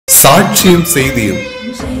சாட்சியும் செய்தியும்.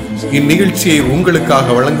 இந்நிகழ்ச்சியை உங்களுக்காக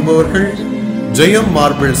வழங்குபவர்கள் ஜெயம்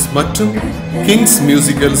மார்பிள்ஸ் மற்றும் Kings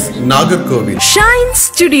musicals Nagercoil. Shine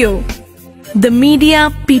studio, தி மீடியா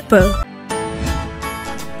பீப்பிள்.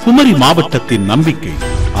 குமரி மாவட்டத்தின் நம்பிக்கை,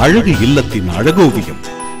 அழகு இல்லத்தின் அழகோவியம்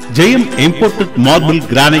ஜெயம் இம்போர்ட்டட் மார்பிள்,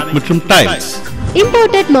 கிரானைட் மற்றும் டைல்ஸ்.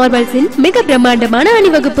 இம்போர்ட்டட் மார்பிள்ஸின் மிக பிரம்மாண்டமான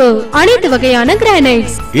அணிவகுப்பு, அனைத்து வகையான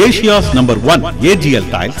granites. Asia's number 1 AGL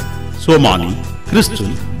tiles, Somani,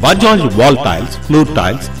 crystal, Bajaj wall tiles, floor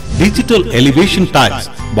tiles, digital elevation tiles,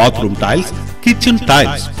 bathroom tiles, kitchen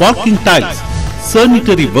tiles, parking tiles,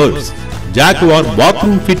 sanitary verse, Jaguar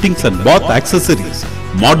bathroom fittings and path accessories,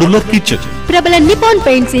 modular kitchen. பிரபல நிப்பான்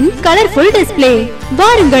பெயிண்ட்ஸின் colourful display.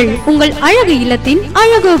 வாருங்கள், உங்கள் அழகு இல்லத்தின்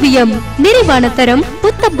அழகோவியம். நிறைவான தரம்,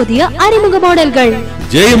 புத்த புதிய அறிமுக மாடல்கள்.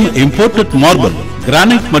 ஜெயம் இம்போர்ட்டட் மார்பிள்,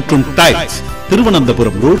 கிரானைட் மற்றும் டைல்ஸ்,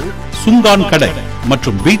 திருவனந்தபுரம் ரோட், சுங்கான் கடை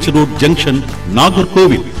மற்றும் பீச் ரோட் ஜங்ஷன்,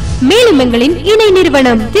 நாகர்கோவில். மேலும் எங்களின் இணை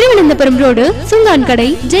நிறுவனம் திருவனந்தபுரம் ரோடு, சுங்கான் கடை,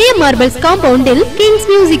 ஜெயம் மார்பிள்ஸ் காம்பவுண்டில் கிங்ஸ்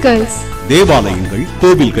மியூசிக்கல்ஸ். தேவாலயங்கள்,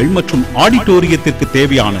 கோவில்கள் மற்றும் ஆடிட்டோரியத்திற்கு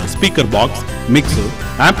தேவையான speaker box, mixer,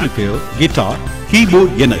 amplifier, guitar,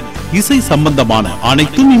 keyboard என இசை சம்பந்தமான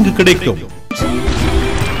அனைத்தும் இங்கு கிடைக்கும்.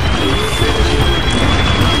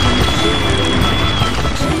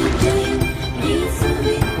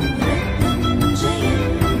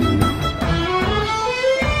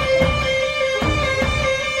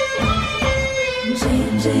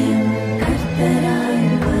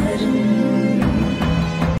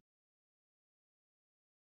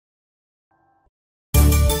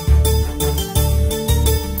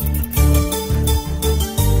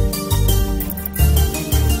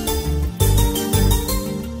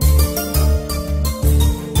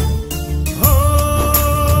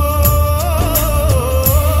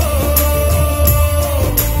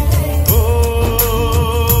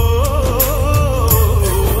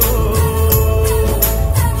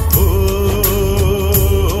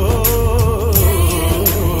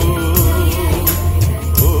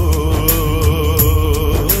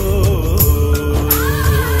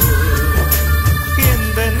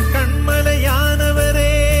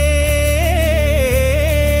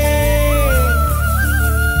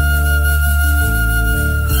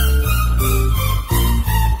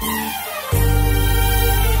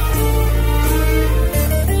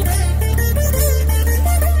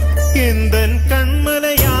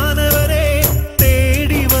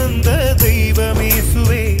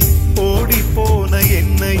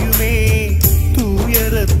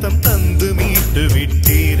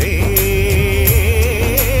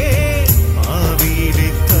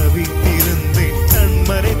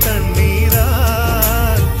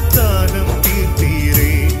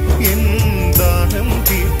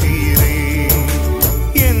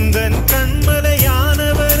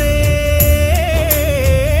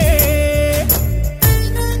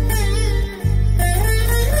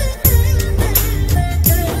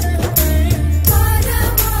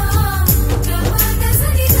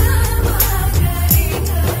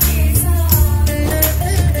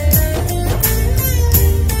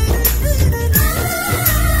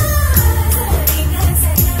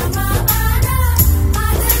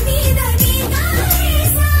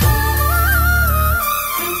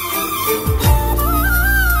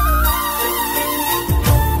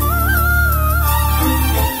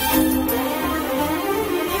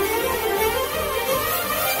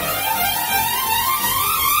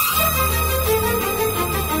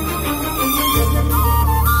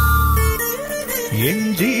 என்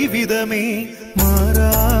ஜீவிதமே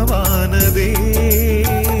மாறாவானதே,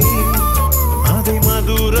 அதை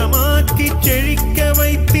மதுரமாக்கி செழிக்க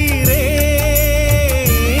வைத்தீரே.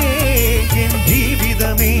 என்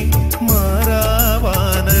ஜீவிதமே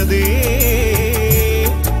மாறாவானதே,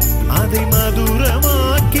 அதை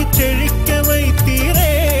மதுரமாக்கி செழிக்க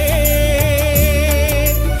வைத்தீரே.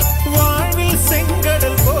 வாழ்வில்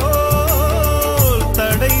செங்கடல் போல்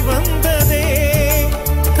தடை வந்ததே,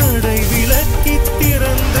 தடை விலக்கி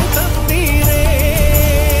திறந்து தந்தீரே.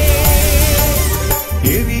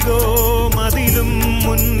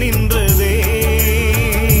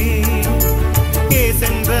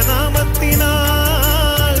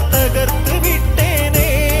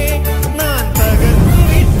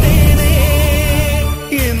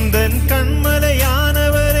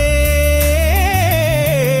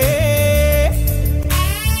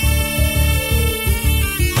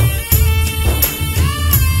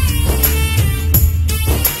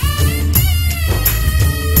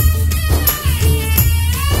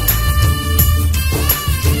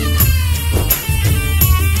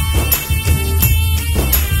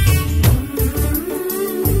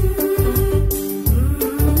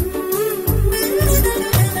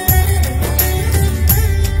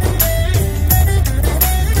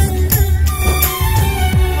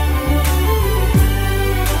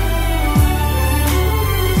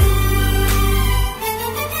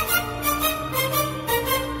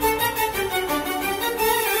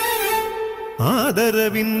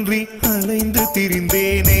 ஆதரவின்றி அலைந்து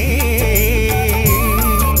திரிந்தேனே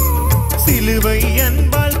சிலுவை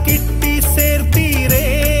அன்பால் கிட்டி சேர்த்தீரே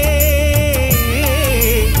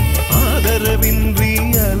ஆதரவின்றி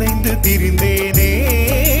அலைந்து திரிந்தேனே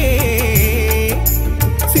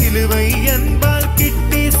சிலுவை அன்பால்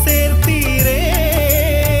கிட்டி சேர்த்தீரே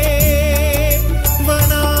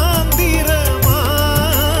வனாந்திரமாய்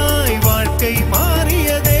வாழ்க்கை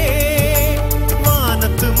மாறியதே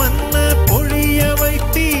வானத்து மன்ன பொழிய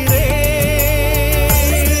வைத்தீரே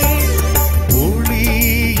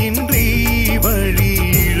ஒளியின்றி வழி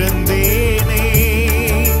இழந்தேனே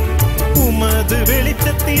உமது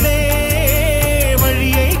வெளிச்சத்திலே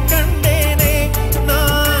வழியை கண்டேனே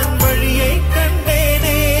நான் வழியை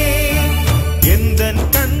கண்டேனே எந்தன்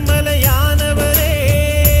கண்மலையானவரே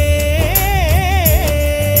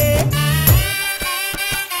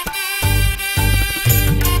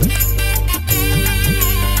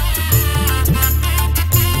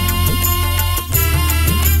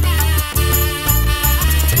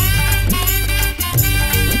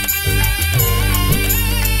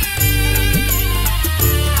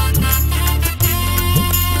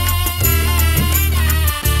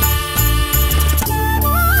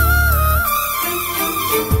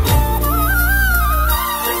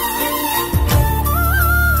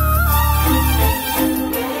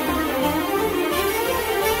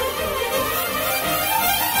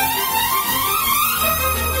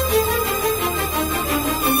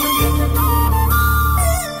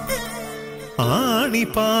ஆணி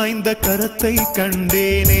பாய்ந்த கரத்தை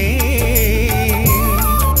கண்டேனே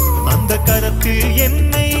அந்த கரத்தில்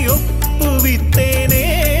என்னை ஒப்புவித்தேனே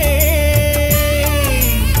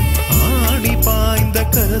ஆணி பாய்ந்த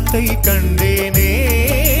கரத்தை கண்டேனே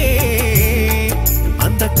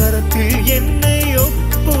அந்த கரத்தில் என்னை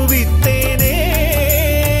ஒப்புவித்தேனே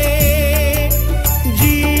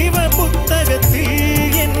ஜீவ புத்தகத்தில்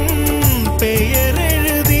என் பெயர்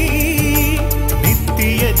எழுதி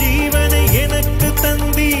நித்திய ஜீவனை எனக்கு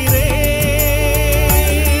தந்தீரே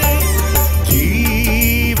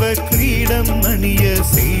ஜீவ கிரீடம் அணிய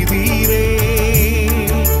செய்தீரே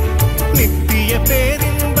நித்திய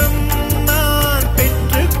பேரின்பம் நான்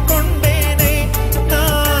பெற்றுக் கொண்டேனே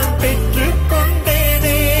நான் பெற்றுக்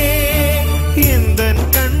கொண்டேனே எந்தன்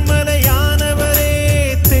கண்மலையானவரே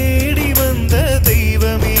தேடி வந்த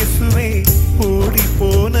தெய்வமேசுவே ஓடி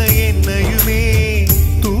போன என்னையுமே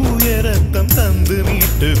தூய ரத்தம் தந்து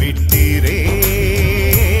மீட்டு விட்டீரே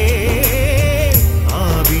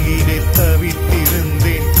ஆவியிலே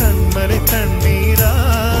தவித்திருந்தேன் கண்மலை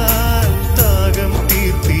தண்ணீரால் தாகம்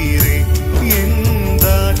தீர்த்தீரே என்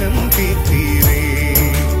தாகம் தீர்த்தீரே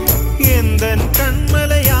எந்தன்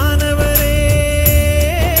கண்மலையானவரே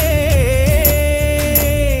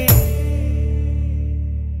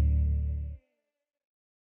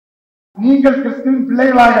நீங்கள் கிறிஸ்துவின்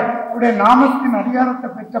பிள்ளைகளாக அவருடைய நாமத்தின் அதிகாரத்தை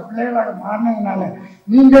பெற்ற பிள்ளைகளாக மாறினதுனால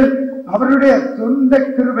நீங்கள் அவருடைய சொந்த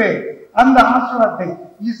கிருபை அந்த ஆசீர்வாதத்தை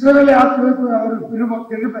இஸ்ரவேலை ஆசீர்வதிப்பது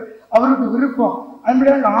அவருக்கு விருப்பம்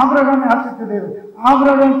அதன்படியாக ஆபிரகாமை ஆசீர்வதித்த தேவன்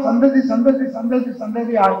ஆபிரகாம் சந்ததி சந்ததி சந்ததி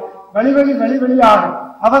சந்ததியாக வழிவழியாக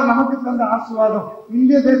அவர் நமக்கு தந்த ஆசீர்வாதம்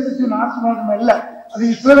இந்திய தேசத்தின் ஆசீர்வாதம் அல்ல அது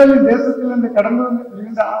இஸ்ரவேலின் தேசத்திலிருந்து கடந்து வந்து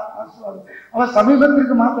வருகின்ற ஆசீர்வாதம் அவர்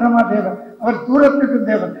சமீபத்திற்கு மாத்திரமா தேவன் அவர் தூரத்திற்கு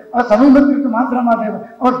தேவன் அவர் சமீபத்திற்கு மாத்திரமா தேவன்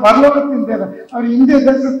அவர் பரலோகத்தின் தேவன் அவர் இந்திய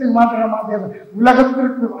தேசத்துக்கு மாத்திரமா தேவன்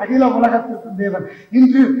உலகத்திற்கு அகில உலகத்திற்கும் தேவன்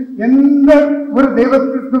இன்று எந்த ஒரு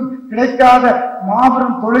தெய்வத்திற்கும் கிடைக்காத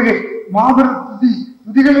மாபெரும் தொழுகை மாபெரும்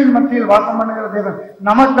துதிகளின் மத்தியில் வாசம் பண்ணுகிற தேவன்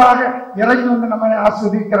நமக்காக இறங்கி வந்து நம்மை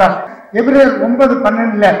ஆஸ்வதிக்கிறார் எபிரேயர்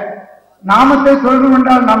 9:12 நாமத்தை தொழுது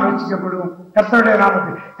கொண்டால் நாம் ரட்சிக்கப்படுவோம்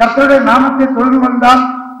கர்த்தருடைய நாமத்தை தொழுது கொண்டால்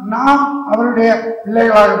நாம் அவருடைய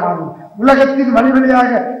பிள்ளைகளாக மாறுவோம் உலகத்தின்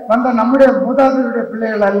வழிவழியாக வந்த நம்முடைய மூதாதையருடைய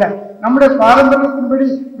பிள்ளைகள் அல்ல நம்முடைய பாரம்பரியத்தின்படி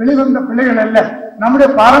வெளிவந்த பிள்ளைகள் அல்ல நம்முடைய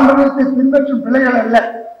பாரம்பரியத்தை பின்பற்றும் பிள்ளைகள் அல்ல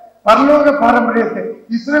பரலோக பாரம்பரியத்தை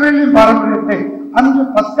இஸ்ரவேலின் பாரம்பரியத்தை அன்று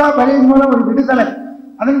பஸ்கா பலியின் மூலம் ஒரு விடுதலை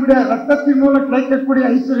அதனுடைய ரத்தத்தின் மூலம் கிடைக்கக்கூடிய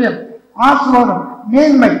ஐஸ்வர்யம் ஆசீர்வாதம்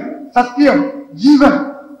மேன்மை சத்தியம் ஜீவன்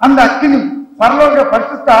அந்த அக்கினி பரலோக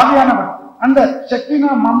பரிசுத்த ஆவியானவர் அந்த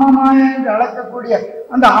ஷெக்கினா மம்மமாய என்று அழைக்கக்கூடிய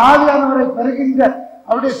அந்த ஆவியானவரை பெறுகின்ற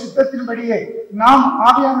அவருடைய சித்தத்தின்படியே நாம்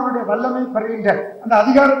ஆவியானவருடைய வல்லமை பெறுகின்ற அந்த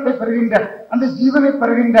அதிகாரத்தை பெறுகின்ற அந்த ஜீவனை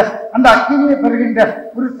பெறுகின்ற அந்த அக்கினியை பெறுகின்ற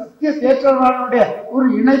ஒரு சத்திய தேற்றவாளனுடைய ஒரு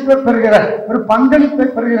இணைப்பை பெறுகிற ஒரு பங்களிப்பை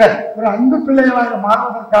பெறுகிற ஒரு அன்பு பிள்ளைகளாக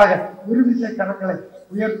மாறுவதற்காக ஒரு விசை கரங்களை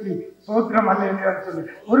உயர்த்தி சோத்திரம் அல்ல என்று சொல்லி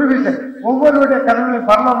ஒரு விசை ஒவ்வொருடைய கரங்களை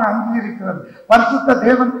பரலோகம் அங்கீகரிக்கிறது பரிசுத்த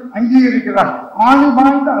தேவன் அங்கீகரிக்கிறார் ஆணி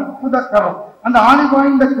வாய்ந்த அற்புத கரம் அந்த ஆணி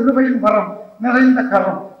வாய்ந்த கிருபையின் வரம் நிறைந்த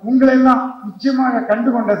கரம் உங்களை எல்லாம் நிச்சயமாக கண்டு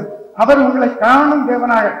கொண்டது. அவர் உங்களை காணும்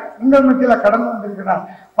தேவனாக உங்கள் மத்தியில கடந்து வந்திருக்கிறார்.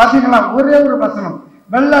 பாத்தீங்களா, ஒரே ஒரு வசனம்,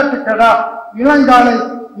 வெள்ளாட்டு கடா இளங்காலை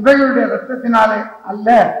இவைகளுடைய ரத்தத்தினாலே அல்ல,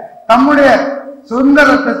 தம்முடைய சொந்த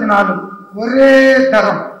ரத்தத்தினாலும் ஒரே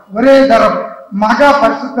தரம் மகா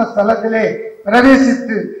பரிசுத்த ஸ்தலத்திலே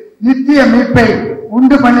பிரவேசித்து நித்திய மீட்பை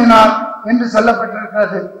உண்டு பண்ணினார் என்று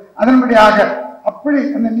சொல்லப்பட்டிருக்கிறது. அதன்படியாக அப்படி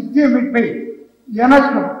அந்த நித்திய மீட்பை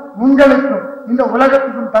எனக்கும் உங்களுக்கும் இந்த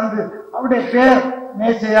உலகத்துக்கும் தந்து அவருடைய பெயர்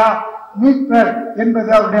மேசையா மீட்பர் என்பது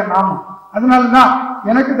அவருடைய நாமம். அதனாலதான்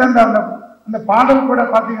எனக்கு தந்த அந்த பாடல் கூட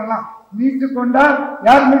பாத்தீங்கன்னா, மீட்டு கொண்டார்.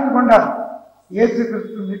 யார் மீட்டு கொண்டார்? இயேசு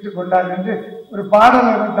கிறிஸ்து மீட்டு கொண்டார் என்று ஒரு பாடல்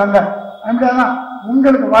தந்தார். அப்படியாதான்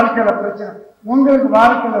உங்களுக்கு வாழ்க்கையில பிரச்சனை, உங்களுக்கு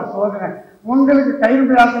வாழ்க்கையில சோதனை, உங்களுக்கு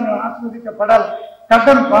கைவிடாசங்கள் ஆஸ்வதிக்கப்படால்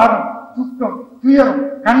கடன் பாரம் துக்கம் துயரம்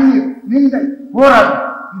கண்ணீர் நிந்தை போராட்டம்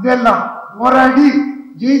இதெல்லாம் போராடி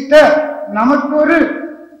ஜெயித்த நமக்கு ஒரு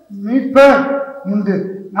மீட்பர் உண்டு,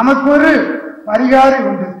 நமக்கு ஒரு பரிகாரி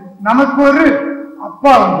உண்டு, நமக்கு ஒரு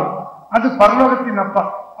அப்பா உண்டு. அது பரலோகத்தின் அப்பா.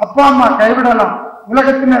 அப்பா அம்மா கைவிடலாம்,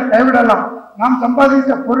 உலகத்தினர் கைவிடலாம், நாம்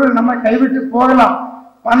சம்பாதித்த பொருள் நம்மை கைவிட்டு போகலாம்,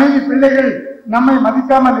 மனைவி பிள்ளைகள் நம்மை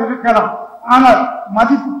மதிக்காமல் இருக்கலாம். ஆனால்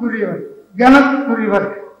மதிப்புக்குரியவர் கனத்துக்குரியவர்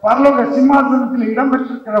பரலோக சிம்மாசனத்தில்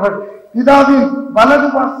இடம்பெற்றிருக்கிறவர் பிதாவின் வலது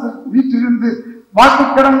வாசல் வீட்டிலிருந்து வாக்கு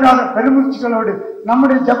கடங்காத பெருமூச்சுகளோடு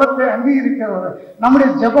நம்முடைய ஜபத்தை அங்கீகரிக்கிறவர், நம்முடைய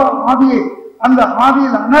ஜப ஆவியை அந்த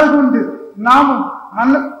ஆவியில் அனல் கொண்டு நாமும்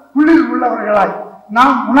குளிர் உள்ளவர்களாய்,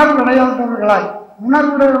 நாம் உணர்வுடையவர்களாய்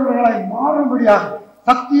மாறும்படியாக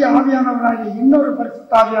சத்திய ஆவியானவராகிய இன்னொரு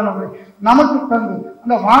பரிசுத்த ஆவியானவரை நமக்கு தந்து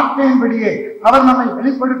அந்த வார்த்தையின்படியே அவர் நம்மை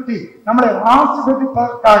வெளிப்படுத்தி நம்மளை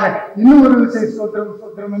ஆசீர்வதிப்பதற்காக இன்னும் ஒரு விஷயம்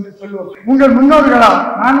சோத்திரம் என்று சொல்லுவோம். உங்கள் முன்னோர்களால்,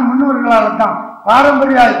 நானும் முன்னோர்களால் தான்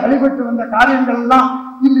பாரம்பரியாய் வழிபட்டு வந்த காரியங்கள் எல்லாம்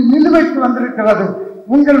இன்று நிலுவைக்கு வந்திருக்கிறது.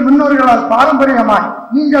 உங்கள் முன்னோர்களால் பாரம்பரியமாய்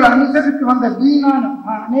நீங்கள் அனுசரித்து வந்த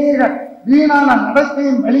வீணான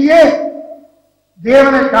நடத்தையின் வழியே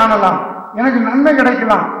தேவனை காணலாம், எனக்கு நன்மை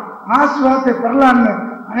கிடைக்கலாம், ஆசீர்வாதத்தை பெறலான்னு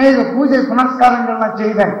அநேக பூஜை புனஸ்காரங்கள்லாம்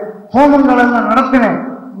செய்தேன், ஹோமங்கள் எல்லாம் நடத்தினேன்.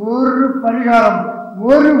 ஒரு பரிகாரம்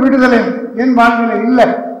ஒரு விடுதலை என் வாழ்க்கையில இல்லை.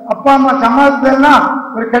 அப்பா அம்மா சமாளித்தெல்லாம்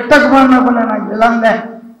ஒரு கெட்ட குமாரனை போல நான் இழந்தேன்.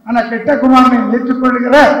 ஆனா கெட்ட குமாரனை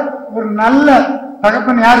ஏற்றுக்கொள்கிற ஒரு நல்ல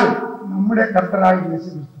தகப்பன் யாரு? நம்முடைய கர்த்தராகிய இயேசு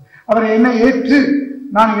கிறிஸ்து. அவர் என்னை ஏற்று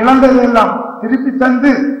நான் இழந்ததெல்லாம் திருப்பி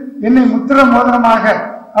தந்து என்னை முத்திர மோதிரமாக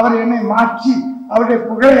அவர் என்னை மாற்றி அவருடைய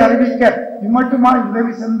புகழை அறிவிக்க இம்மட்டுமாய்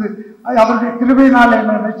உதவி சென்று அவருடைய கிருபையினால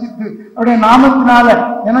என்னை ரசித்து அவருடைய நாமத்தினால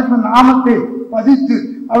எனக்கு நாமத்தை பதித்து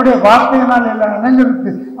அவருடைய வார்த்தையினால் எல்லாம்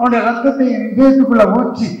அலங்கரித்து அவருடைய ரத்தத்தை என் இதயத்துக்குள்ள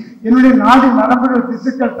ஊற்றி என்னுடைய நாடி நரம்புகள்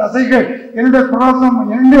திசுக்கள் தசைகள் என்னுடைய குரோசம்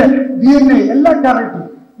என்னுடைய DNA எல்லா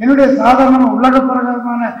கேரக்டரும் என்னுடைய சாதாரண உலக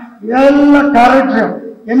பிரகாரமான எல்லா கேரக்டரும்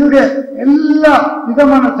என்னுடைய எல்லா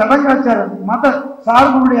விதமான சடங்காச்சாரம் மத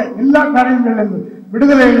சார்புடைய எல்லா காரியங்களிலிருந்து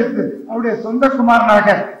விடுதலை அளித்து அவருடைய சொந்த குமாரனாக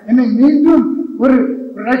என்னை மீண்டும் ஒரு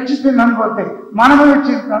ரட்சிப்பின் அனுபவத்தை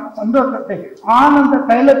மனமகிழ்ச்சியின் சந்தோஷத்தை ஆனந்த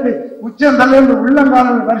தைலத்தை உச்சந்தலைந்து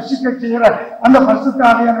உள்ளங்காலில் வர்ஷிக்க செய்கிற அந்த பரிசுத்த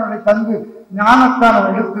ஆவியானவரை தந்து ஞானஸ்தானம்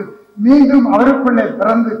எடுத்து மீண்டும் அவருக்குள்ளே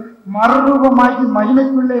பிறந்து மறுரூபமாகி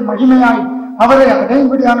மகிமைக்குள்ளே மகிமையாய் அவரை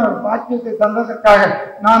அடையும்படியான ஒரு பாக்கியத்தை தந்ததற்காக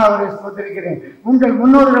நான் அவரை ஸ்தோத்திரிக்கிறேன். உங்கள்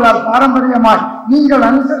முன்னோர்களால் பாரம்பரியமாய் நீங்கள்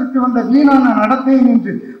அனுசரித்து வந்த வீணான நடத்தையை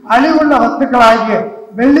நின்று அழிவுள்ள வஸ்துக்களாகிய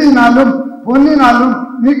வெள்ளியினாலும் பொன்னினாலும்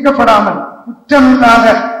மீட்கப்படாமல்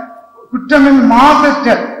குற்றமில் மாசற்ற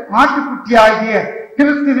ஆட்டுக்குட்டி ஆகிய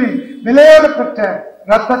கிறிஸ்துவின் விலையேறப்பட்ட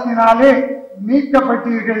ரத்தத்தினாலே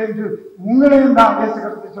மீட்கப்பட்டீர்கள் என்று உங்களையும் தான் இயேசு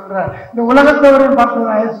கிறிஸ்து சொல்றார். இந்த உலகத்தவரையும்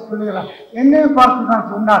பார்த்துதான் இயேசு சொல்லுகிறார், என்னையும் பார்த்துதான்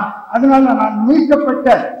சொன்னார். அதனால நான் மீட்கப்பட்ட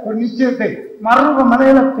ஒரு நிச்சயத்தை மர்ரூப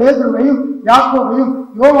மலையில பேதுருவையும் யாக்கோபையும்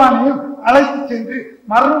யோவானையும் அழைத்து சென்று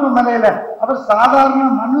மர்ரூப மலையில அவர் சாதாரண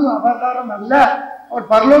மனு அவதாரம் அல்ல, அவர்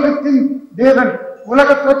பரலோகத்தின் தேவன், உலக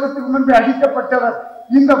தோற்றத்துக்கு முன்பே அடிக்கப்பட்டவர்,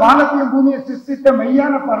 இந்த வானத்தையும் பூமியை சிருஷ்டித்த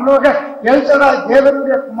மெய்யான பரலோக எல்சடாய்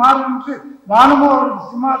தேவனுடைய குமாரன் என்று வானமோ அவரது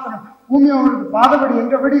சிம்மாசனம் பூமி அவரது பாதபடி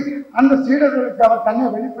என்றபடி அந்த சீடர்களுக்கு அவர் தன்னை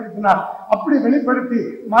வெளிப்படுத்தினார். அப்படி வெளிப்படுத்தி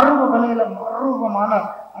மர்ரூப மலையில மர்ரூபமானார்.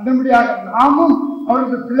 அதன்படியாக நாமும்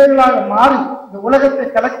அவரது பிள்ளைகளாக மாறி இந்த உலகத்தை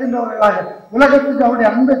கலக்கின்றவர்களாக, உலகத்துக்கு அவருடைய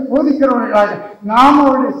அன்பை போதிக்கிறவர்களாக, நாமும்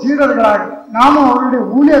அவருடைய சீடர்களாக, நாமும் அவருடைய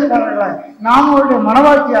ஊழியக்காரர்களாக, நாமும் அவருடைய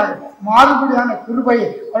மனவாழ்ச்சியாக மாறுபடியான கிருபையை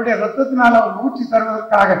அவருடைய ரத்தத்தினால் அவர் ஊற்றி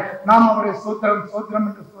தருவதற்காக நாம் அவரை சோத்திரம்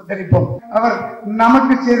என்று சோதரிப்போம். அவர்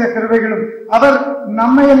நமக்கு செய்த கிருபைகளும் அவர்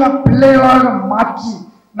நம்மை எல்லாம் பிள்ளைகளாக மாற்றி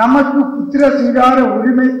நமக்கு புத்திர சுவீகார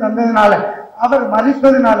உரிமை தந்ததினால, அவர்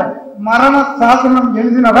மரித்ததினால மரண சாசனம்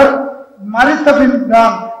எழுதினவர் மரித்த பின்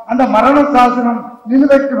தான் அந்த மரண சாசனம்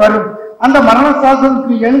நிலுவைக்கு வரும். அந்த மரண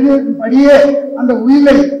சாசனத்தை எழுதியபடியே அந்த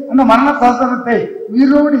உயிரை, அந்த மரண சாசனத்தை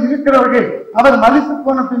உயிரோடு இருக்கிறவர்கள் அவர் மதித்து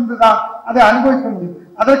போன பின்புதான் அதை அனுபவிக்க முடியும்.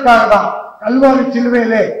 அதற்காக தான் கல்வாரி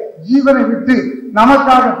சிலுவையிலே ஜீவனை விட்டு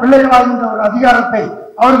நமக்காக பிள்ளைகளாகின்ற ஒரு அதிகாரத்தை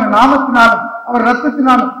அவர்கள் நாமத்தினாலும் அவர்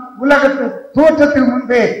ரத்தத்தினாலும் உலகத்தை தோற்றத்திற்கு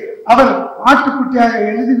முன்பே அவர் ஆட்டுக்குட்டியாக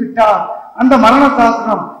எழுதிவிட்டார். அந்த மரண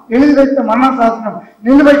சாசனம், எழுதி வைத்த மரண சாசனம்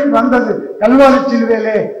நிலுவைக்கு வந்தது கல்வாரி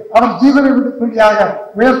சிலுவையிலே அவர் ஜீவனை விடும்படியாக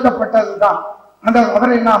உயர்த்தப்பட்டதுதான். அந்த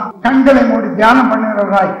அவரை நாம் கண்களை மூடி தியானம்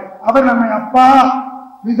பண்ணுகிறவராய் அவர் நம்மை அப்பா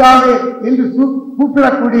பிதாவே என்று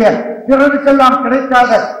கூப்பிடக்கூடிய பிறருக்கெல்லாம்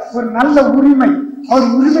கிடைக்காத ஒரு நல்ல உரிமை, அவர்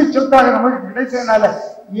உரிமை சொத்தாக நமக்கு கிடைத்ததுனால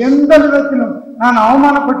எந்த விதத்திலும் நான்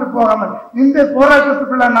அவமானப்பட்டு போகாமல், இந்த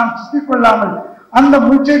போராட்டத்துக்குள்ள நாம் சிக்கிக் கொள்ளாமல், அந்த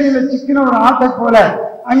முச்செடியில சிக்கின ஒரு ஆட்டை போல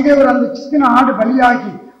அங்கே ஒரு அந்த சிக்கின ஆடு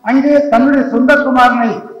பலியாகி அங்கே தன்னுடைய சொந்த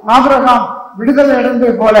குமாரனை ஆபிரகாம் விடுதலை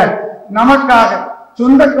அடைந்தது போல நமக்காக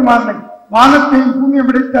சொந்த குமாரனை வானத்தையும் பூமியை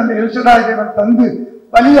பிடித்து அந்த எல்ஷடாய் தேவன் தந்து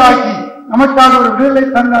பலியாகி நமக்காக ஒரு விடுதலை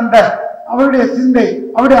தந்த அந்த அவருடைய சிந்தை,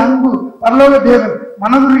 அவருடைய அன்பு, பரலோக தேவன்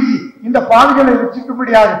மனதுருகி இந்த பாடுகளை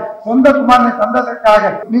ரட்சிக்கும்படியாக சொந்த குமாரனை தந்ததற்காக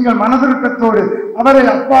நீங்கள் மனதுருக்கத்தோடு அவரை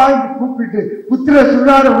அப்பா என்று கூப்பிட்டு புத்திர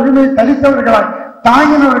சுழாத உரிமையை தரித்தவர்களாய்,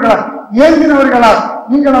 தாங்கினவர்களாய், ஏந்தினவர்களால்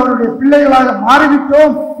நீங்கள் அவருடைய பிள்ளைகளாக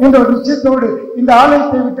மாறிவிட்டோம் என்ற ஒரு நிச்சயத்தோடு இந்த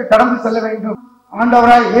ஆலயத்தை விட்டு கடந்து செல்ல வேண்டும்.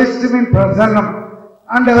 ஆண்டவராய் இயேசுவின் பிரசன்னம்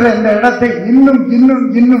ஆண்டவரை இந்த இடத்தை இன்னும் இன்னும்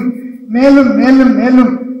இன்னும் மேலும் மேலும்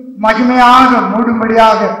மேலும் மகிமையாக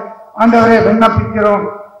மூடும்படியாக ஆண்டவரை விண்ணப்பிக்கிறோம்.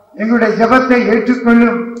 எங்களுடைய ஜெபத்தை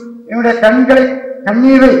ஏற்றுக்கொள்ளும். எங்களுடைய கண்களை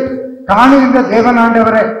கண்ணீரை காணுகின்ற தேவன்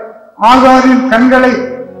ஆண்டவரை, ஆகாரின் கண்களை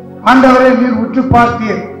ஆண்டவரை நீர் உற்று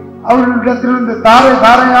பார்த்தீர். அவர்களிடத்திலிருந்து தாரை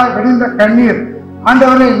தாரையாக வெடிந்த கண்ணீர்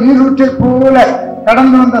ஆண்டவரை நீரூற்றை போல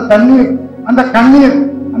கடந்து வந்த தண்ணீர்,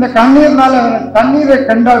 அந்த கண்ணீர்னால தண்ணீரை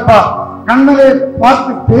கண்டால்பா கண்ணரை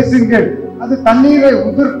பார்த்து பேசுங்கள், அது தண்ணீரை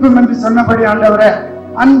உதிர்க்கும் என்று சொன்னபடி ஆண்டவரை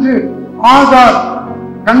அன்று ஆகார்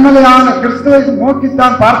கண்மலையான கிறிஸ்துவை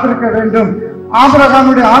நோக்கித்தான் பார்த்திருக்க வேண்டும்.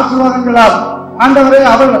 ஆபிரகாமுடைய ஆசீர்வாதங்களால் ஆண்டவரை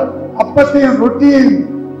அவள் அப்பத்தையும் ரொட்டியையும்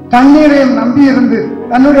தண்ணீரையும் நம்பி இருந்து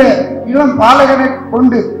தன்னுடைய இளம் பாலகனை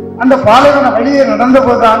கொண்டு அந்த பாலகன வழியே நடந்த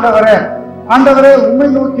போது ஆண்டவரே உண்மை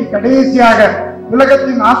நோக்கி கடைசியாக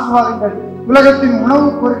உலகத்தின் ஆசீர்வாதங்கள், உலகத்தின்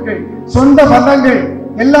உணவுப் பொருட்கள், சொந்த பந்தங்கள்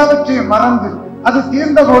எல்லாவற்றையும் மறந்து அது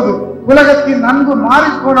தீர்ந்த போது, உலகத்தின் அன்பு மாறி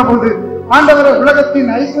போன போது, ஆண்டவரை உலகத்தின்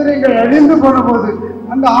ஐஸ்வர்யங்கள் அழிந்து போன போது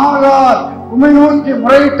அந்த ஆகார் உண்மை நோக்கி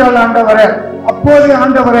முறையிட்டாள் ஆண்டவரே. அப்போது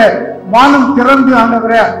ஆண்டவரே வானம் திறந்து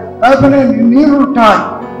ஆண்டவரே நீரூட்டாள்.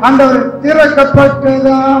 ஆண்டவர்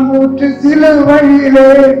திறக்கப்பட்டதாம் ஊற்று சில வழியிலே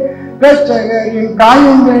இரட்சகரின்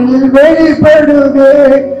காயங்களில் வெளிப்படுதே,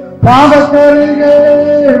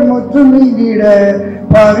 பாவக்கரைகள் முற்றும் நீங்கிட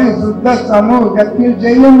பரிசுத்த சமூகத்தில்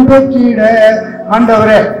ஜெயம் பெற்றிட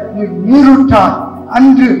ஆண்டவரே நீரூட்டாள்.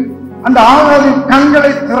 அன்று அந்த ஆகாரின்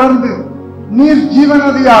கண்களை திறந்து நீர்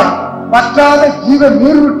ஜீவநதியால் வற்றாத ஜீவ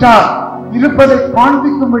நீரூற்றால் இருப்பதை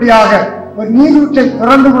காண்பிக்கும்படியாக ஒரு நீரூற்றை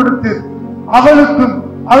திறந்து கொடுத்து அவளுக்கும்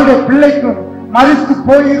அவருடைய பிள்ளைக்கும் மரித்து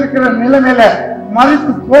போயிருக்கிற நிலைமையில,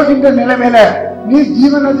 மரித்து போகின்ற நிலைமையில நீர்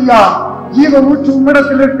ஜீவநதியா ஜீவ ஊற்று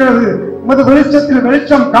உம்மிடத்தில் இருக்கிறது, உமது வெளிச்சத்தில்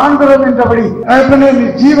வெளிச்சம் காண்கிறோம் என்றபடி நீர்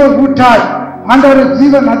ஜீவ ஊற்றாய் ஆண்டவரே,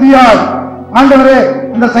 ஜீவ நதியாய் ஆண்டவரே.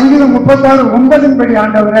 இந்த சங்கீதம் 36:9 படி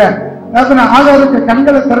ஆண்டவரே ஆகாருக்கு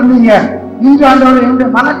கண்களை திறந்தீங்க. இன்று ஆண்டவரே என்னுடைய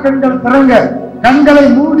மனக்கண்கள் திறங்க, கண்களை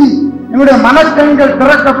மூடி என்னுடைய மனக்கண்கள்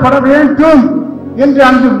திறக்கப்பட வேண்டும் என்று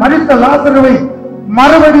அன்று மரித்த லாசருவை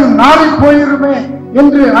மறுபடியும் நாளை போயிருமே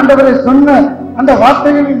என்று ஆண்டவரை சொன்ன அந்த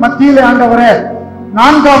வார்த்தைகளின் மத்தியிலே ஆண்டவரே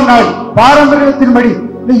 4ஆம் நாள் பாரம்பரியத்தின்படி,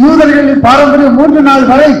 இந்த யூதர்களின் பாரம்பரியம் 3 நாள்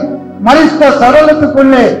வரை மரித்த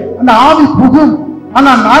சடலத்துக்குள்ளே அந்த ஆவி புகும்.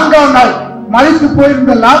 ஆனால் 4ஆம் நாள் மரித்து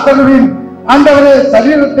போயிருந்த லாசருவின் ஆண்டவரே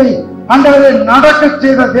சரீரத்தை ஆண்டவரை நடக்க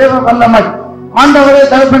செய்த தேவ வல்லமை ஆண்டவரே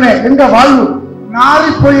தகப்பனே, எங்க வாழ்வு நாரி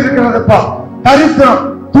போயிருக்கிறதுப்பா. தரித்திரம்,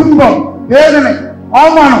 துன்பம், வேதனை,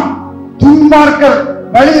 அவமானம், துன்மார்க்கர்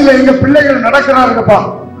வழியில எங்க பிள்ளைகள் நடக்கிறார்கள்ப்பா.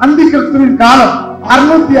 அந்தி கிறிஸ்துவின் காலம்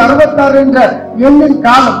 666 என்ற எண்ணின்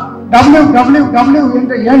காலம், www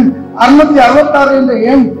என்ற எண் 666 என்ற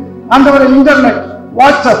எண் ஆண்டவரை இன்டர்நெட்,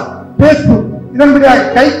 வாட்ஸ்அப், பேஸ்புக் இதன்படியாக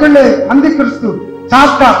கைக்குள்ளே அந்தி கிறிஸ்து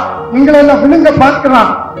சாத்தா எங்களை எல்லாம் விழுங்க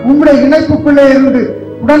பார்க்கிறான். உங்களுடைய இணைப்புக்குள்ளே இருந்து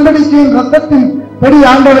உடன்படிக்கையின் ரத்தத்தின் படி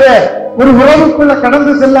ஆண்டவரே ஒரு உறவுக்குள்ள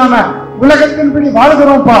கடந்து செல்லாம உலகத்தின்படி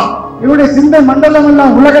வாழ்கிறோம்ப்பா. இவருடைய சிந்தை மண்டலம்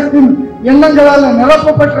எல்லாம் உலகத்தின் எண்ணங்களால்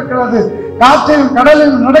நிரப்பப்பட்டிருக்கிறது. காற்றையும்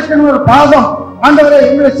கடலிலும் நடக்கிற ஒரு பாதம் ஆண்டவரே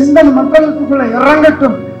எங்களுடைய சிந்தனை மண்டலத்துக்குள்ள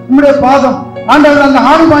இறங்கட்டும். உங்களுடைய பாதம் ஆண்டவர் அந்த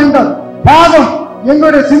ஆணி வாய்ந்த பாதம்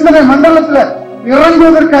எங்களுடைய சிந்தனை மண்டலத்துல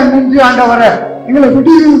இறங்குவதற்காக நன்றி ஆண்டவரே. எங்களை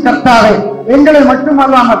விடியும் கர்த்தாவே, எங்களை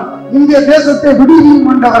மட்டுமல்லாமல் இந்திய தேசத்தை விடுவியும்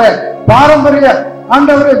ஆண்டவரே. பாரம்பரிய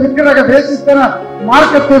ஆண்டவரே விக்கிரக வேசித்தன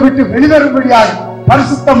மார்க்கத்தை விட்டு வெளிவரும்படியாக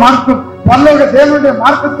பரிசுத்த மார்க்கம் பரலோக தேவனுடைய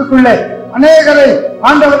மார்க்கத்துக்குள்ளே அநேகரை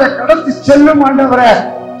ஆண்டவரை கடத்தி செல்லும் ஆண்டவரே.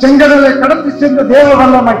 செங்கடலை கடத்தி சென்ற தேவ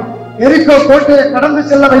வல்லமை, எரிக்கோ கோட்டையை கடந்து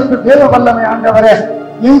செல்ல வைத்த தேவ வல்லமை ஆண்டவரே.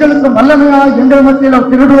 எங்களுக்கு வல்லமையாய், எங்கள் மத்தியில்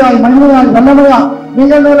திருடுவாய், மகிமையாய், வல்லமையாய்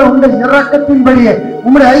நீங்கள் மேல உங்கள் இரக்கத்தின்படியே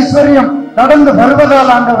உங்களுடைய ஐஸ்வர்யம் கடந்து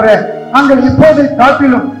வருவதால் ஆண்டவரே, நாங்கள் இப்போதை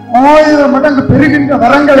காட்டிலும் 1000 மடங்கு பெறுகின்ற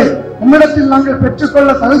வரங்களை உம்மிடத்தில் நாங்கள்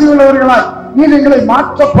பெற்றுக்கொள்ள தகுதியுள்ளவர்களாய் நீர் எங்களை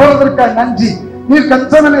மாற்ற போவதற்காக நன்றி. நீர்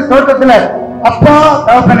கச்சமனை தோட்டத்தில் அப்பா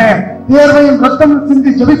தகப்பனே தேர்வையும் ரத்தமும்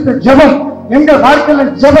சிந்தி ஜெபித்த ஜெபம் எங்கள் வாழ்க்கையில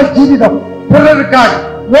ஜெப ஜீவிதம். பிறருக்காக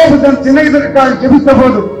ஓபுதன் சிநேகிதருக்காக ஜெபித்த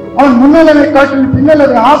போது அவன் முன்னிலைமை காட்டில் பின்னலை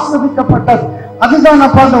ஆஸ்வதிக்கப்பட்டது. அதுதான்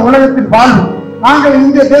அப்பா அந்த உலகத்தில் வாழ்வு. நாங்கள்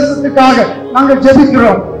இந்திய தேசத்துக்காக நாங்கள்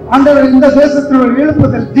ஜெபிக்கிறோம். அந்த இந்த தேசத்தில் ஒரு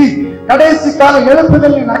எழுப்புதல் தீ, கடைசி கால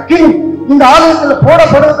எழுப்புதலின் அக்கினி இந்த ஆலயத்தில்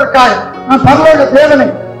போடப்படுவதற்காக நான் பரலோக தேவனை,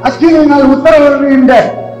 அக்கினியினால் உத்தரவிடுகின்ற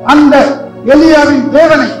அந்த எலியாவின்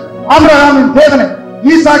தேவனை, ஆபிரகாமின் தேவனை,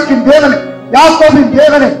 ஈசாக்கின் தேவனை, யாக்கோபின்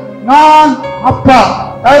தேவனை நான் அப்பா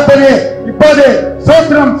தகப்பனே இப்போதே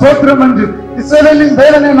சோத்திரம் சோத்திரம் என்று இஸ்ரவேலின்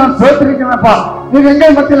தேவனை நான் சோத்திரிக்கிறேன்ப்பா. நீங்க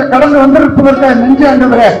எங்கள் மத்தியில் கடந்து வந்திருப்பதற்காக நன்றி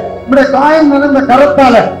ஆண்டவரே. உங்களுடைய காயம் நிறைந்த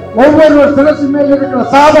கரத்தால ஒவ்வொருவர் சிரசு மேல் இருக்கிற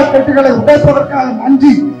சாப கட்டுகளை உடைப்பதற்காக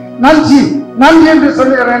நன்றி நன்றி நன்றி என்று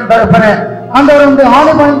சொல்லுகிறேன் தகப்பனே. ஆண்டவருடைய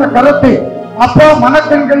ஆணை வாய்ந்த கரத்தை அப்பா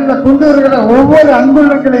மனக்கண்களில் கொண்டு வருகிற ஒவ்வொரு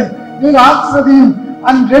அன்புள்ளங்களையும் நீங்க ஆசிரதியும்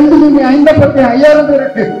அந்த 2,550,000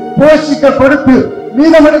 பேருக்கு போஷிக்க கொடுத்து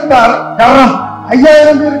மீதமெடுத்த கரம்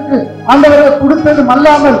 5000 பேருக்கு ஆண்டவரை கொடுத்ததும்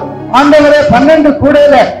அல்லாமல் ஆண்டவரை 12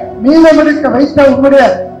 கூடையில மீதமெடுக்க வைத்த உங்களுடைய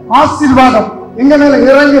ஆசீர்வாதம் எங்க மேல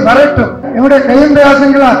இறங்கி வரட்டும். என்னுடைய கையின்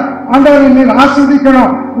பிரயாசங்களால் ஆண்டவரை நீர்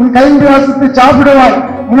ஆஸ்வதிக்கணும். உன் கையின் பிரயாசத்தை சாப்பிடுவாய்,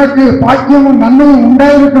 உனக்கு பாக்கியமும் நன்மையும்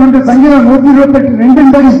உண்டாயிருக்கும் என்று சங்கீதம்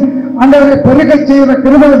 128:2 ஆண்டவரை பெருக செய்கிற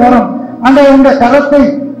கிருபை வரும். ஆண்டவருடைய கரத்தை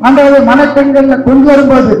ஆண்டவரை மனக்கண்கள்ல கொண்டு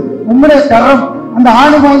வரும்போது உம்முடைய கரம், அந்த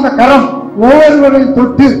ஆணி வாழ்ந்த கரம் ஒவ்வொருவரையும்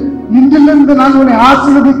தொட்டு இன்றிலிருந்து நான் உன்னை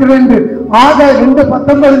ஆசீர்வதிக்கிறேன் என்று ஆகாய்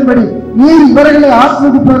 2:19 படி நீர் இவர்களை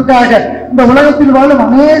ஆசீர்வதிப்பதற்காக, இந்த உலகத்தில் வாழும்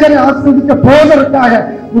அநேகரை ஆசீர்வதிக்க போவதற்காக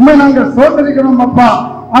உண்மை நாங்கள் சோதரிக்கிறோம் அப்பா.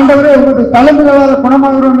 ஆண்டவரே உங்களது தலைமைகளால்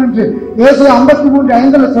குணமாகிறோம் என்று ஏசாயா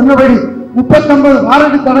 53:5 சொன்னபடி 39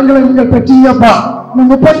 வாரடி தடங்களை நீங்கள் பெற்றீங்கப்பா. இந்த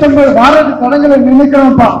 39 வாரடி தடங்களை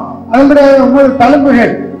நினைக்கிறோம்ப்பா. அதனுடைய உங்களது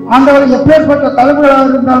தலைமைகள் ஆண்டவரை எப்பேற்பட்ட தலைமைகளாக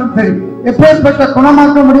இருந்தாலும் சரி, எப்பேற்பட்ட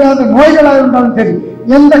குணமாக்க முடியாத நோய்களாக இருந்தாலும் சரி,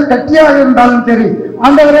 எந்த கட்டியாக இருந்தாலும் சரி,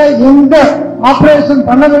 ஆண்டவரே எந்த ஆபரேஷன்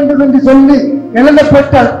பண்ண வேண்டும் என்று சொல்லி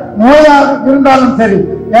எழுதப்பட்ட நோயாக இருந்தாலும் சரி,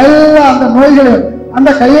 எல்லா அந்த நோய்களையும் அந்த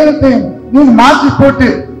கையெழுத்தையும் நீ மாற்றி போட்டு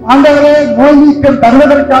ஆண்டவரே நோய் நீக்கம்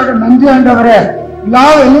தருவதற்காக நன்றி ஆண்டவரே. விழா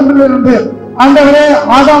எலும்பிலிருந்து ஆண்டவரே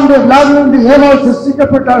ஆதாமுடைய விழாவிலிருந்து ஏவாள்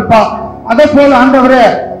சிருஷ்டிக்கப்பட்டாள்பா. அதே போல ஆண்டவரே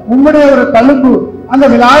உம்முடைய ஒரு தழும்பு அந்த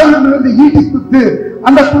விழாவிலிருந்து ஈட்டி குத்து,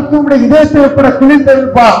 அந்த குத்து உடைய இதயத்தை எப்பட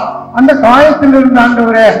கிழிந்திருப்பா. அந்த காயத்தில் இருந்து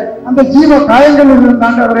ஆண்டவரே, அந்த ஜீவ காயங்களில் இருந்து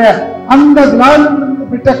ஆண்டவரே, அந்த விழாவிலிருந்து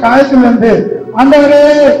விட்ட காயத்திலிருந்து ஆண்டவரே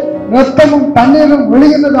ரத்தமும் தண்ணீரும்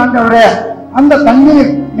ஒழுகினது ஆண்டவரே. அந்த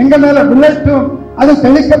தண்ணீர் எங்க மேல விழட்டும், அது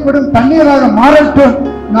தெளிக்கப்படும் தண்ணீராக மாறட்டும்.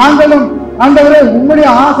 நாங்களும் ஆண்டவரே உம்முடைய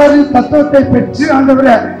ஆசாரிய தத்துவத்தை பெற்று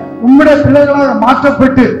ஆண்டவரே உம்முடைய பிள்ளைகளாக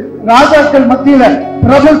மாற்றப்பட்டு ராஜாக்கள் மத்தியில,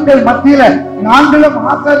 பிரபுக்கள் மத்தியில நாங்களும்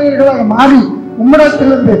ஆசாரியர்களாக மாறி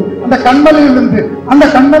உம்மிடத்திலிருந்து அந்த கண்மலையிலிருந்து, அந்த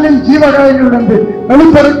கண்மலின் ஜீவகாயங்களிலிருந்து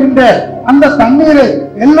வெளிப்படுகின்ற அந்த தண்ணீரை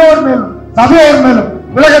எல்லோர் மேலும், சபையோர் மேலும்,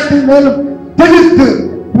 உலகத்தின் மேலும் தெளித்து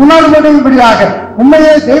உணர்வடையும்படியாக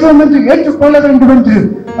உண்மையை தெய்வம் என்று ஏற்றுக்கொள்ள வேண்டும் என்று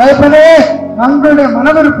பயப்படே தங்களுடைய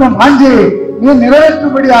மனவிருப்பம் ஆஞ்சையை நீர்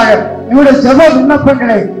நிறைவேற்றும்படியாக என்னுடைய ஜெப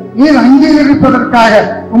விண்ணப்பங்களை நீர் அங்கீகரிப்பதற்காக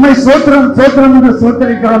உண்மை சோத்திரம் சோத்திரம் என்று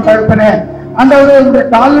சோத்தரிக்கிறோம் தகப்பனே. ஆண்டவரே உங்களுடைய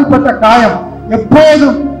காலில் பட்ட காயம்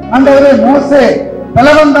எப்போதும் ஆண்டவரே மோசே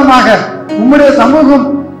பலவந்தமாக உம்முடைய சமூகம்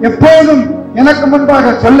எப்போதும் எனக்கு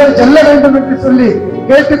முன்பாக செல்ல வேண்டும் என்று சொல்லி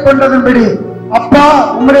கேட்டுக்கொண்டதன்படி அப்பா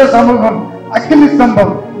உம்முடைய சமூகம் அக்கினி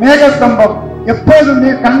ஸ்தம்பம், மேக ஸ்தம்பம் எப்போதும்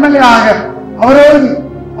நீர் கண்மலையாக அவரோடு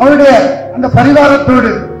அவருடைய அந்த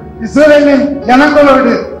பரிவாரத்தோடு இஸ்ரவேலின்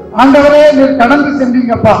ஜனங்களோடு ஆண்டவரே நீர் கடந்து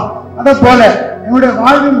சென்றீங்கப்பா. அதே போல எங்களுடைய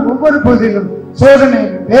வாழ்வின் ஒவ்வொரு பகுதியிலும்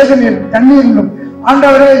சோதனையிலும் வேதனையிலும் கண்ணீரிலும்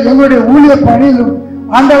ஆண்டவரே எங்களுடைய ஊழிய பணியிலும்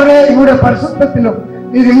ஆண்டவரே எங்களுடைய பரிசுத்தத்திலும்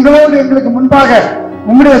நீர் எங்களோடு எங்களுக்கு முன்பாக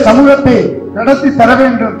உம்முடைய சமூகத்தை கடத்தி தர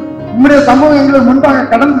வேண்டும். உம்முடைய சமூகம் எங்களுக்கு முன்பாக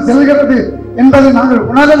கடந்து செல்கிறது என்பதை நாங்கள்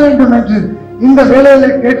உணர வேண்டும் என்று இந்த வேலையில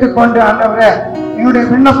கேட்டுக்கொண்டு ஆண்டவரே என்னுடைய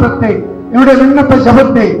விண்ணப்பத்தை, என்னுடைய விண்ணப்ப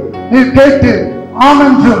ஜபத்தை நீர் கேட்டு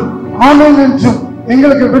ஆமென்றும் ஆமென் என்றும்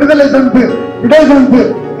எங்களுக்கு விடுதலை தந்து விடை தந்து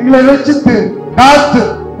எங்களை ரட்சித்து காத்து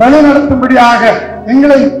வழி நடத்தும்படியாக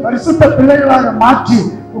எங்களை பரிசுத்த பிள்ளைகளாக மாற்றி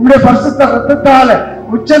உங்களுடைய பரிசுத்த ரத்தத்தால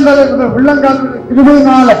உச்சந்தலை உள்ளங்கால்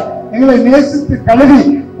கிருபையினால எங்களை நேசித்து கழுவி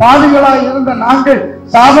பாவிகளாய் இருந்த நாங்கள்,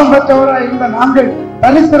 சாபம் பெற்றவராய் இருந்த நாங்கள்,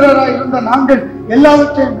 தரித்திரராய் இருந்த நாங்கள்,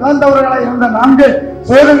 எல்லாவற்றையும் இழந்தவர்களாய் இருந்த நாங்கள்,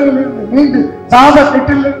 சோதனையிலிருந்து மீண்டு, சாப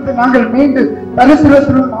கெட்டிலிருந்து நாங்கள் மீண்டு,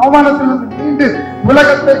 தரித்திரத்திலிருந்து அவமானத்திலிருந்து மீண்டு,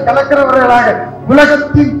 உலகத்தை கலக்கிறவர்களாக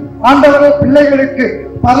உலகத்தின் ஆண்டவரே பிள்ளைகளுக்கு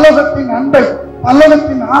பரலோகத்தின் அன்பை,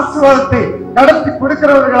 பரலோகத்தின் ஆசீர்வாதத்தை கடத்தி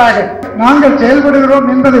கொடுக்கிறவர்களாக நாங்கள் செயல்படுகிறோம்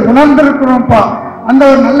என்பதை உணர்ந்திருக்கிறோம்ப்பா. அந்த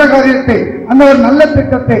ஒரு நல்ல காரியத்தை, அந்த ஒரு நல்ல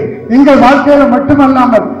திட்டத்தை எங்கள் வாழ்க்கையில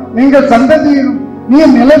மட்டுமல்லாமல் எங்கள் சந்ததியிலும்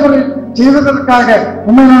நீர் நிலைமுறை செய்வதற்காக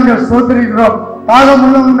உண்மை நாங்கள் சோதரிக்கிறோம். தாகம்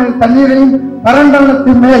உள்ளவன் மேல் தண்ணீரையும்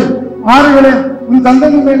பரண்டத்தின் மேல் ஆறுகளையும் உன்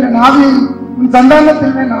சந்ததி மேல் ஆவியையும் உன்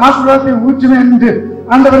சந்தானத்தின் மேல் ஆசீர்வாதத்தை ஊற்றுவேன் என்று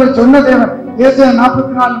ஆண்டவரை சொன்ன தேவன் ஏசாயா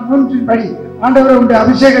 44:3 படி ஆண்டவரை உங்களுடைய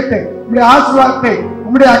அபிஷேகத்தை, உங்களுடைய ஆசீர்வாதத்தை,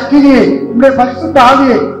 உங்களுடைய அக்கினியை, உங்களுடைய பரிசுத்த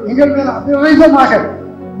ஆவியை எங்கள் மேல் அபிரீதமாக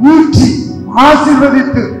ஊற்றி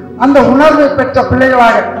ஆசீர்வதித்து அந்த உணர்வை பெற்ற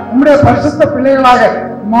பிள்ளைகளாக, உங்களுடைய பரிசுத்த பிள்ளைகளாக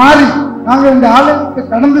மாறி நாங்கள் இந்த ஆலயத்துக்கு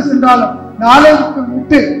கடந்து சென்றாலும், இந்த ஆலயத்துக்கு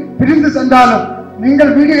விட்டு பிரிந்து சென்றாலும்,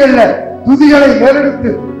 நீங்கள் வீடுகளில் துதிகளை ஏறெடுத்து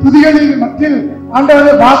துதிகளின் மத்தியில்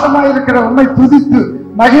ஆண்டவரே வாசமாக இருக்கிற உண்மை துதித்து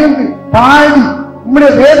மகிழ்ந்து பாடி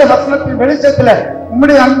உங்களுடைய வேத வசனத்தின் வெளிச்சத்துல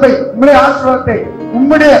உங்களுடைய அன்பை, உங்களுடைய ஆசீர்வாதத்தை,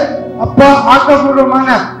 உங்களுடைய அப்பா ஆக்கப்பூர்வமான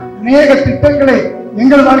அநேக திட்டங்களை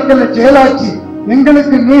எங்கள் வாழ்க்கையில செயலாற்றி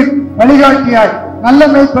எங்களுக்கு நீர் வழிகாட்டியாய், நல்ல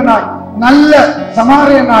மேய்ப்பனாய், நல்ல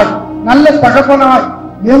சமாரியனாய், நல்ல தகப்பனாய்,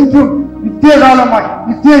 என்றும் நித்திய காலமாய்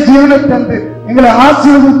நித்திய ஜீவனை தந்து எங்களை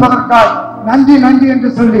ஆசீர்வதிப்பதற்காய் நன்றி நன்றி என்று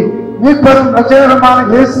சொல்லி மீட்பெரும் ரட்சகரமான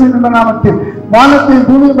இயேசுவின் நாமத்தில் வானத்தையும்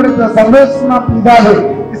பூமியை படைத்த சர்வேஸ்வரா பிதாவே,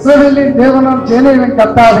 இஸ்ரவேலின் தேவனாம் சேனையின்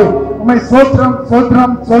கர்த்தாவே, உம்மை ஸ்தோத்திரம்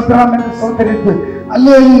ஸ்தோத்திரம் ஸ்தோத்திரம் என்று சோதரித்து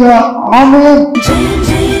அல்லேலூயா ஆமென்.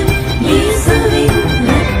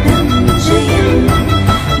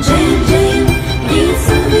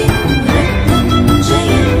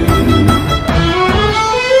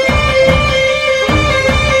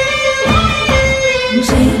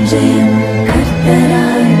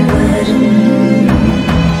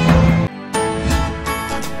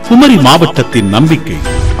 குமரி மாவட்டத்தின் நம்பிக்கை,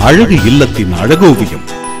 அழகு இல்லத்தின் அழகோவியம்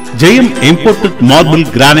ஜெயம் இம்போர்ட்டட் மார்பிள்,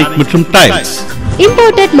 கிரானைட் மற்றும் டைல்ஸ்.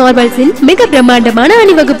 இம்போர்ட்டட் மார்பிள்ஸின் மிக பிரம்மாண்டமான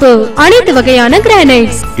அணிவகுப்பு, அனைத்து வகையான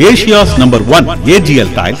granites. Asia's number 1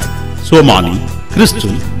 AGL tiles, Somani,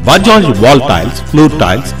 crystal, Bajaj wall tiles, floor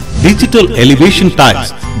tiles, digital elevation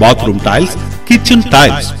tiles, bathroom tiles, kitchen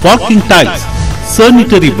tiles, parking tiles,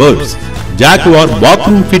 sanitary words, Jaguar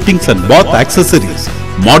bathroom fittings and bath accessories,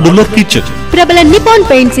 modular kitchen. பிரபல நிப்பான்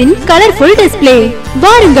பெயிண்ட்ஸின் colourful display.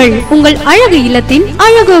 வாருங்கள், உங்கள் அழகு இல்லத்தின்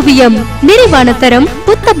அழகோவியம். நிறைவான தரம்,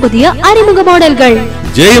 புத்த புதிய அறிமுக மாடல்கள்.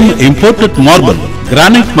 ஜெயம் இம்போர்ட்டட் மார்பிள்,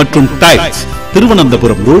 கிரானைட் மற்றும் டைல்ஸ்,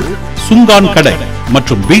 திருவனந்தபுரம் ரோட், சுங்கான் கடை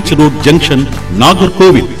மற்றும் பீச் ரோட் ஜங்ஷன்,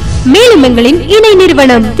 நாகர்கோவில். மேலும் எங்களின் இணை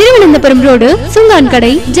நிறுவனம் திருவனந்தபுரம் ரோடு, சுங்கான்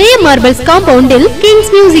கடை, ஜெயம் மார்பிள்ஸ் காம்பவுண்டில்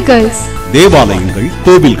கிங்ஸ் மியூசிக்கல்ஸ். தேவாலயங்கள்,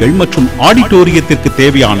 கோவில்கள் மற்றும் ஆடிட்டோரியத்திற்கு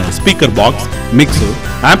தேவையான speaker box, mixer,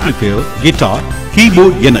 amplifier, guitar,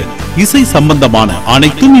 keyboard என இசை சம்பந்தமான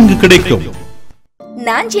அனைத்தும் இங்கு கிடைக்கும்.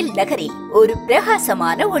 நாஞ்சில் நகரில் ஒரு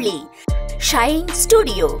பிரகாசமான ஒளி, ஷைன்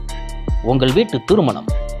ஸ்டுடியோ. உங்கள் வீட்டு திருமணம்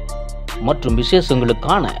மற்றும்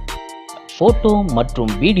விசேஷங்களுக்கான போட்டோ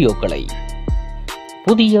மற்றும் வீடியோக்களை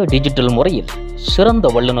புதிய டிஜிட்டல் முறையில் சிறந்த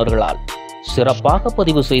வல்லுநர்களால் சிறப்பாக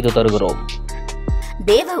பதிவு செய்து தருகிறோம்.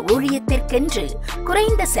 தேவ ஊழியத்திற்கென்று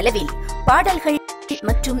குறைந்த செலவில் பாடல்கள்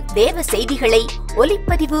மற்றும் தேவ செய்திகளை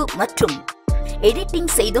ஒலிப்பதிவு மற்றும்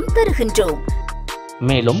எடிட்டிங் செய்தும் தருகின்றோம்.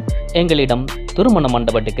 மேலும் எங்களிடம் திருமண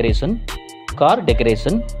மண்டப டெக்கரேஷன், கார்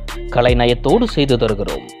டெக்கரேஷன் கலைநயத்தோடு செய்து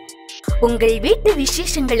தருகிறோம். உங்கள் வீட்டு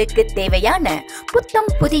விசேஷங்களுக்கு தேவையான புத்தம்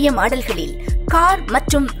புதிய மாடல்களில் கார்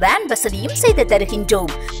மற்றும் வேன் வசதியும் செய்து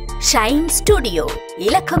தருகின்றோம். ஷைன் ஸ்டுடியோ,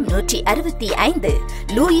 இலக்கம் 165,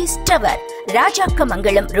 Lewis tower,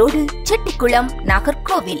 Rajakkamangalam road, Chettikulam,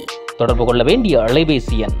 Nagercoil. தொடர்பு கொள்ள வேண்டிய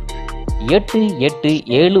அலைபேசி எண்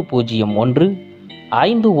 887001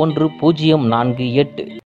 510448.